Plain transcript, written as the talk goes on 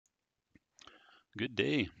Good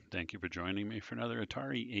day. Thank you for joining me for another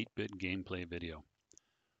Atari 8-bit gameplay video.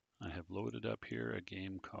 I have loaded up here a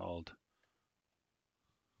game called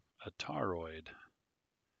Ataroid,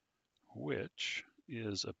 which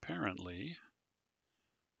is apparently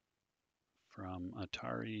from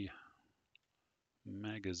Atari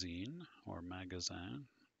Magazin or Magazin,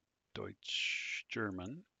 Deutsch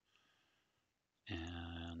German,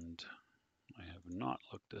 and I have not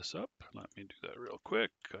looked this up. Let me do that real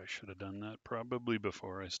quick. I should have done that probably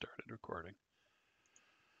before I started recording.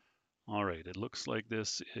 All right, it looks like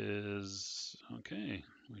this is, okay,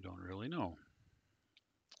 we don't really know.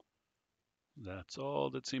 That's all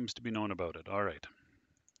that seems to be known about it. All right,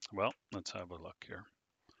 well, let's have a look here.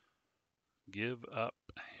 Give up,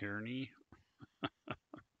 Herney.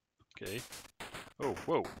 Okay. Oh,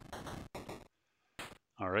 whoa.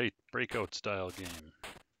 All right, Breakout style game.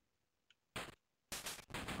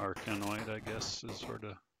 Arkanoid, I guess, is sort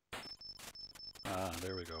of,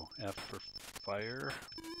 there we go. F for fire.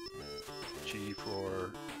 G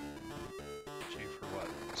for what?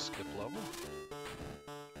 Skip level?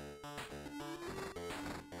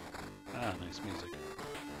 Ah, nice music.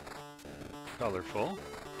 Colourful.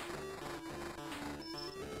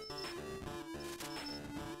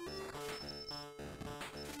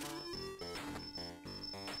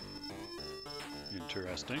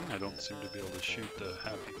 Interesting. I don't seem to be able to shoot the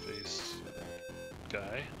happy face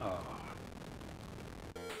guy. Ah.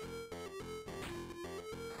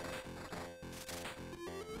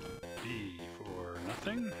 B for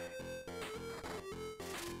nothing.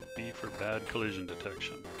 B for bad collision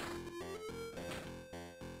detection.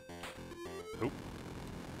 Oh,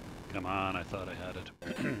 come on, I thought I had it.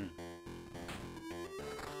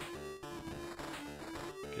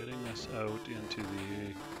 Getting this out into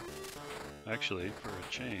the... Actually, for a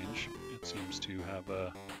change, it seems to have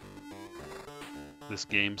a... This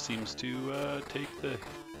game seems to take the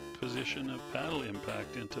position of paddle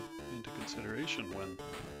impact into consideration when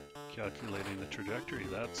calculating the trajectory.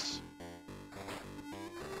 That's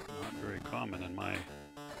not very common in my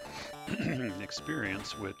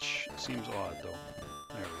experience, which seems odd though.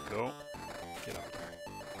 There we go. Get up there.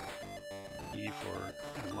 E for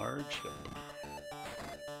enlarge. Yep.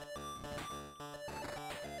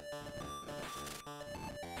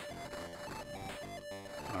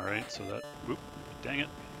 All right, so that, whoop, dang it.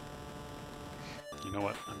 You know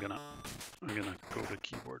what? I'm gonna go to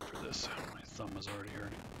keyboard for this. My thumb is already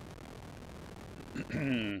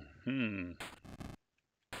hurting.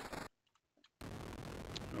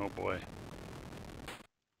 Oh boy.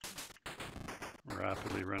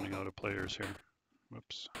 Rapidly running out of players here.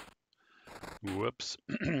 Whoops. Whoops.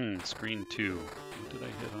 Screen 2. What did I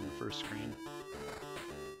hit on the first screen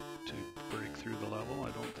to break through the level?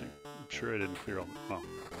 I don't think, I'm sure I didn't clear all the, well,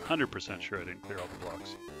 100% sure I didn't clear all the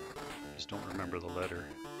blocks. Just don't remember the letter.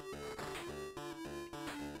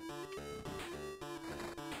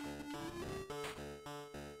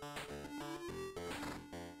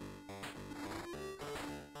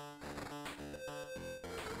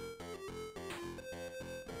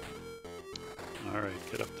 All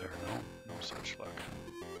right, get up there. No such luck.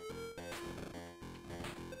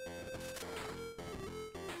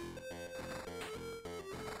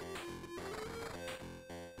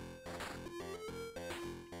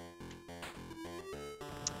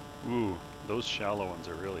 Ooh, those shallow ones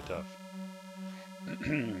are really tough.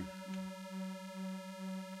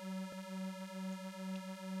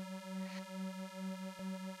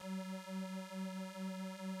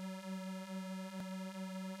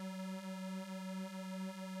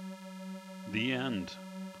 The end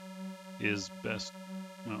is best.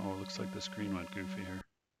 Oh, looks like the screen went goofy here.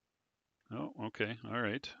 Oh, okay, all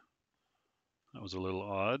right. That was a little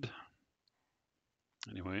odd.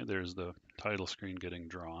 Anyway, there's the title screen getting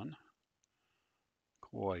drawn.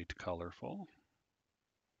 Quite colorful.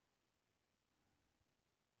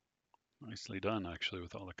 Nicely done, actually,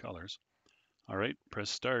 with all the colors. All right, press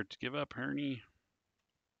start. Give up, Herney.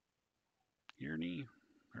 Herney.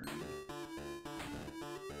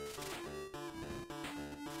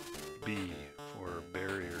 B for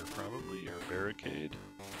barrier, probably, or barricade.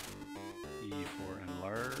 E for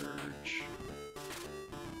enlarge.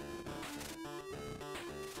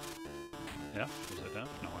 F, was it F?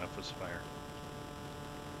 No, F was fire.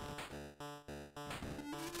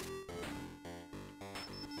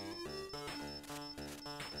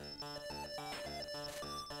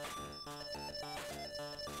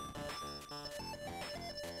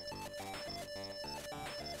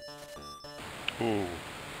 Oh,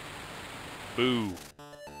 boo.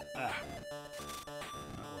 Ah,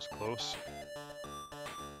 that was close.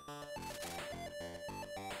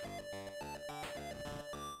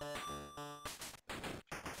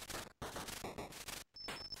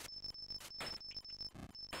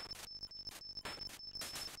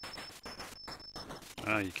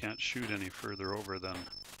 You can't shoot any further over than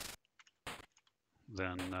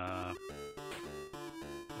the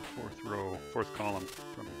fourth column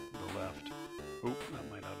from the left. Oh,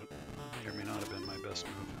 that may or may not have been my best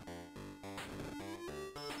move.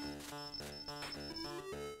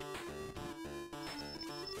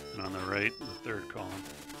 And on the right, the third column.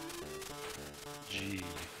 G.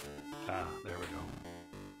 There we go.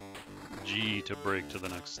 G to break to the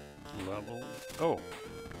next level. Oh,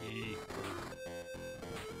 E for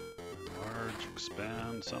enlarge,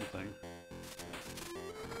 expand, something.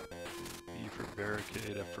 E for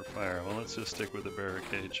barricade, F for fire. Well, let's just stick with the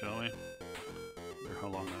barricade, shall we? Or how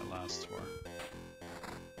long that lasts for.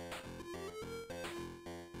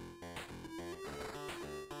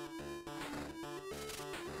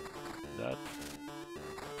 That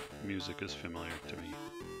music is familiar to me.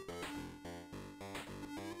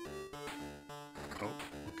 Oh,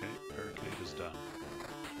 okay, barricade is done.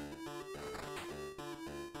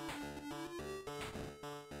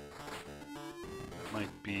 It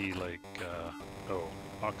might be like, oh,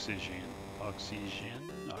 oxygen.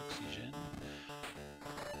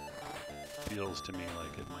 Feels to me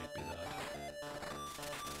like it might be that.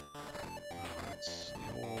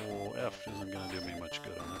 F isn't going to do me much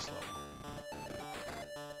good on this level.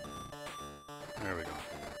 There we go.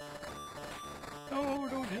 Oh,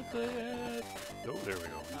 don't hit that. Oh, there we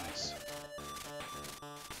go. Nice.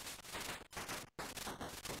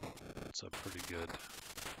 It's a pretty good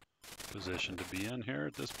position to be in here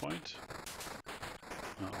at this point.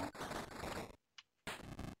 Uh-oh.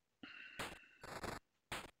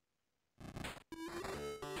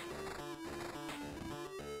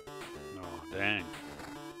 Oh, dang.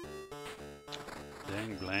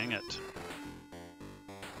 Dang blang it.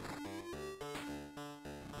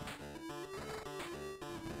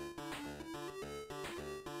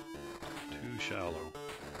 Too shallow.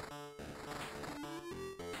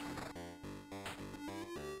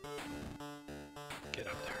 Get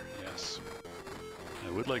up there, yes. I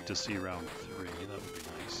would like to see round 3, that would be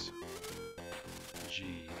nice.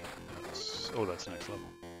 G, that's next level.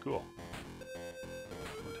 Cool.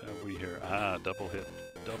 What have we here? Double hit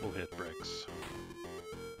bricks.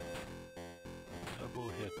 Double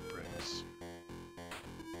hit bricks.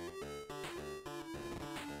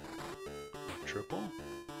 Or triple?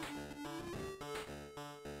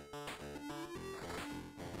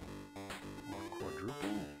 Or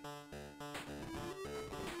quadruple?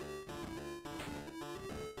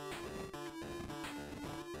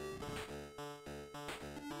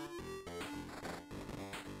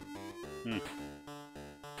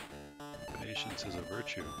 Patience is a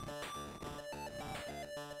virtue.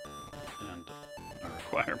 And a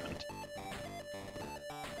requirement.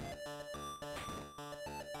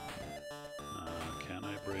 Can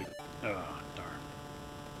I break? Oh, darn.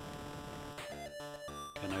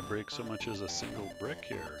 Can I break so much as a single brick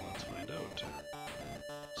here? Let's find out.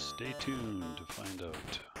 Stay tuned to find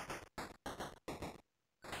out.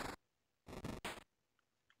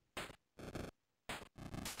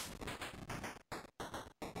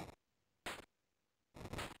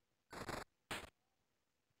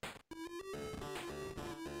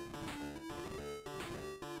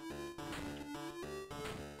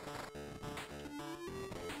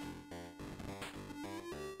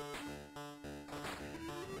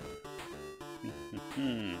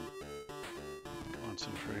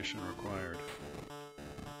 Concentration required.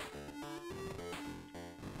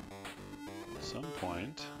 At some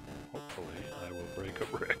point, hopefully, I will break a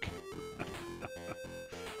brick.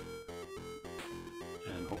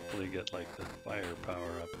 And hopefully get like the fire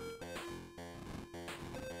power up.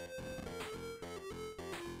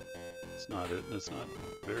 It's not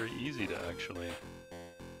very easy to actually,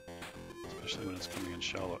 especially when it's coming in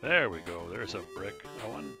shallow. There we go, there's a brick.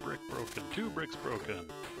 1 brick broken, 2 bricks broken.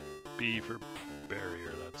 B for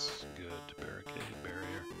barrier, that's good. Barricade,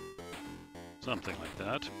 barrier. Something like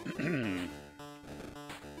that.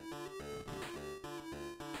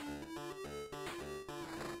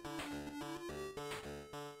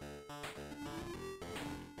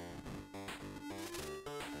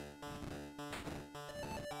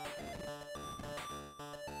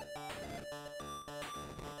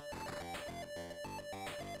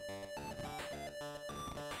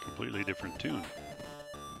 Completely different tune.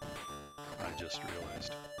 I just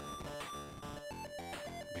realized.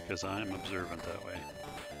 Because I'm observant that way.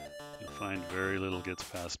 You'll find very little gets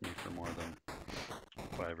past me for more than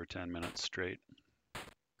 5 or 10 minutes straight.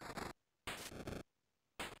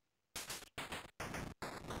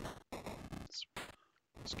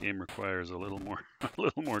 This game requires a little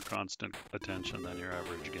more constant attention than your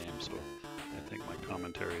average game, so I think my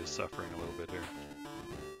commentary is suffering a little bit here.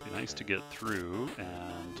 Be nice to get through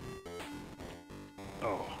and...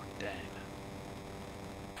 Oh, dang.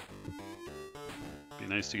 Be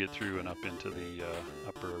nice to get through and up into the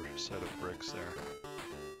upper set of bricks there.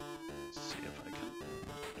 Let's see if I can...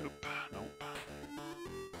 Nope, nope.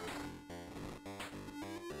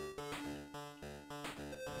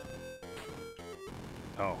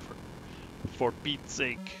 Oh, for Pete's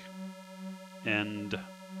sake. And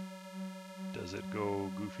does it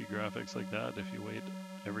go goofy graphics like that if you wait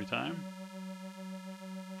every time?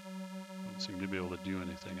 Don't seem to be able to do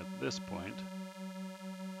anything at this point.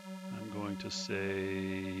 I'm going to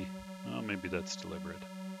say, oh, maybe that's deliberate.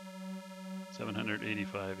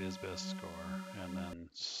 785 is best score, and then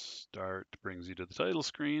start brings you to the title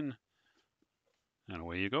screen, and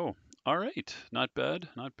away you go. All right, not bad,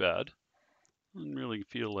 not bad. I don't really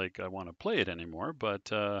feel like I want to play it anymore, but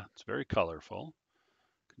it's very colorful.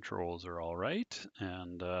 Controls are all right,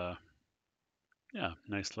 and yeah,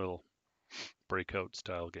 nice little Breakout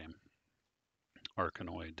style game.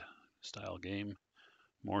 Arkanoid style game,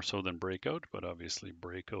 more so than Breakout, but obviously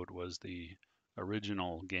Breakout was the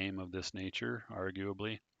original game of this nature,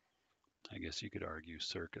 arguably. I guess you could argue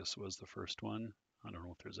Circus was the first one. I don't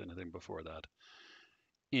know if there's anything before that.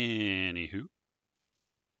 Anywho,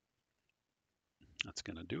 that's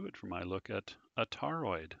going to do it for my look at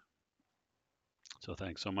Ataroid. So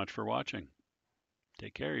thanks so much for watching.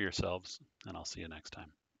 Take care of yourselves, and I'll see you next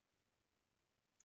time.